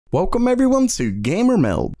Welcome everyone to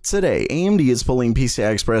GamerMeld. Today, AMD is pulling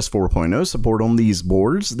PCI Express 4.0 support on these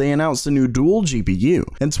boards. They announced a new dual GPU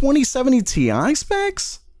and 2070 Ti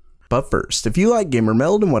specs. But first, if you like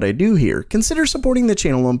GamerMeld and what I do here, consider supporting the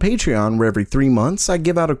channel on Patreon, where every 3 months I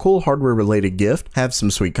give out a cool hardware related gift, have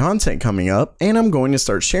some sweet content coming up, and I'm going to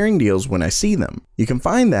start sharing deals when I see them. You can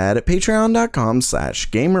find that at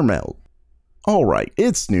patreon.com/GamerMeld. Alright,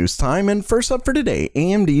 it's news time, and first up for today,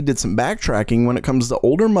 AMD did some backtracking when it comes to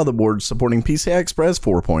older motherboards supporting PCI Express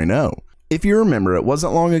 4.0. If you remember, it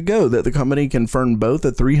wasn't long ago that the company confirmed both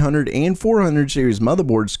the 300 and 400 series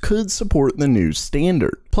motherboards could support the new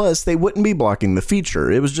standard. Plus, they wouldn't be blocking the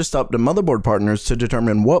feature, it was just up to motherboard partners to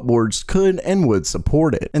determine what boards could and would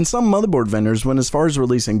support it. And some motherboard vendors went as far as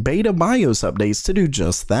releasing beta BIOS updates to do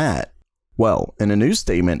just that. Well, in a new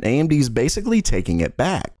statement, AMD's basically taking it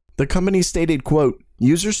back. The company stated, quote,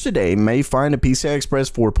 "Users today may find a PCI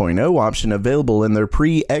Express 4.0 option available in their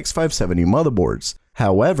pre-X570 motherboards.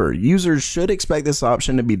 However, users should expect this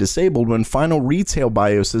option to be disabled when final retail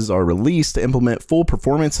BIOSes are released to implement full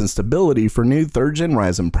performance and stability for new 3rd gen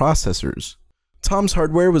Ryzen processors." Tom's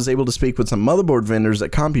Hardware was able to speak with some motherboard vendors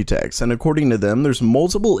at Computex, and according to them, there's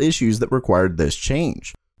multiple issues that required this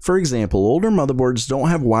change. For example, older motherboards don't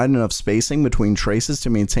have wide enough spacing between traces to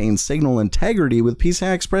maintain signal integrity with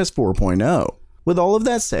PCI Express 4.0. With all of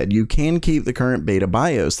that said, you can keep the current beta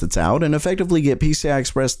BIOS that's out and effectively get PCI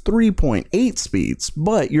Express 3.8 speeds,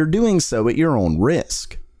 but you're doing so at your own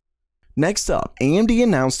risk. Next up, AMD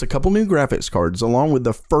announced a couple new graphics cards along with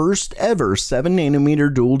the first ever 7nm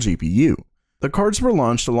dual GPU. The cards were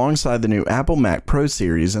launched alongside the new Apple Mac Pro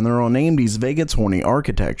series, and they're on AMD's Vega 20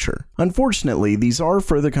 architecture. Unfortunately, these are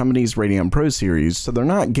for the company's Radeon Pro series, so they're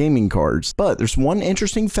not gaming cards, but there's one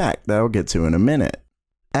interesting fact that I'll get to in a minute.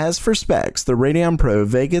 As for specs, the Radeon Pro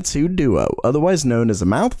Vega 2 Duo, otherwise known as a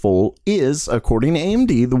mouthful, is, according to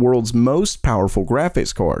AMD, the world's most powerful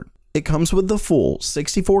graphics card. It comes with the full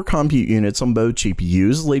 64 compute units on both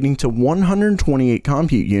GPUs, leading to 128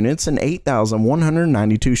 compute units and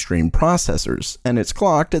 8,192 stream processors, and it's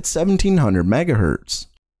clocked at 1700 MHz.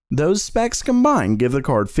 Those specs combined give the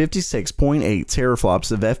card 56.8 teraflops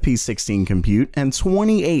of FP16 compute and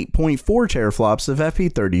 28.4 teraflops of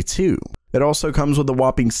FP32. It also comes with a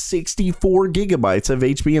whopping 64 GB of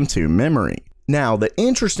HBM2 memory. Now, the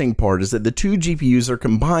interesting part is that the two GPUs are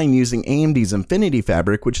combined using AMD's Infinity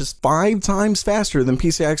Fabric, which is 5 times faster than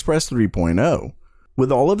PCI Express 3.0.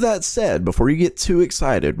 With all of that said, before you get too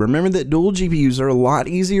excited, remember that dual GPUs are a lot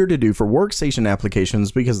easier to do for workstation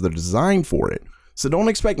applications because they're designed for it. So don't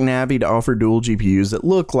expect Navi to offer dual GPUs that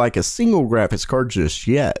look like a single graphics card just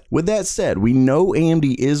yet. With that said, we know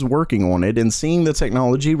AMD is working on it, and seeing the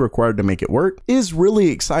technology required to make it work is really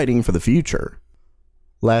exciting for the future.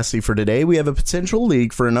 Lastly for today, we have a potential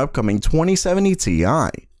leak for an upcoming 2070 Ti.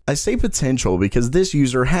 I say potential because this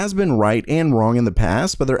user has been right and wrong in the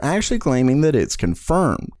past, but they're actually claiming that it's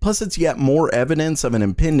confirmed. Plus, it's yet more evidence of an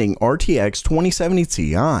impending RTX 2070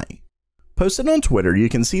 Ti. Posted on Twitter, you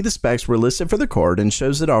can see the specs were listed for the card and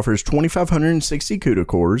shows it offers 2560 CUDA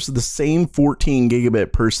cores, the same 14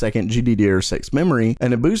 gigabit per second GDDR6 memory,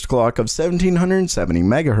 and a boost clock of 1770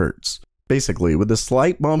 MHz. Basically, with a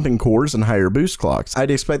slight bump in cores and higher boost clocks,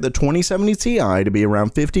 I'd expect the 2070 Ti to be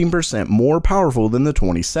around 15% more powerful than the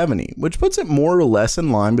 2070, which puts it more or less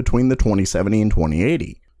in line between the 2070 and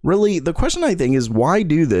 2080. Really, the question I think is, why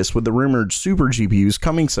do this with the rumored super GPUs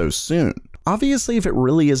coming so soon? Obviously, if it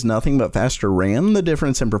really is nothing but faster RAM, the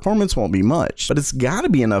difference in performance won't be much, but it's gotta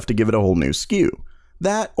be enough to give it a whole new SKU.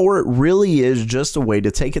 That, or it really is just a way to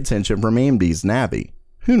take attention from AMD's Navi.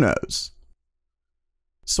 Who knows?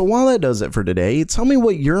 So while that does it for today, tell me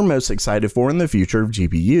what you're most excited for in the future of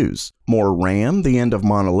GPUs. More RAM, the end of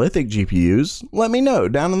monolithic GPUs? Let me know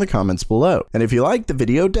down in the comments below. And if you liked the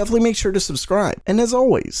video, definitely make sure to subscribe. And as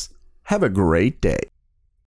always, have a great day.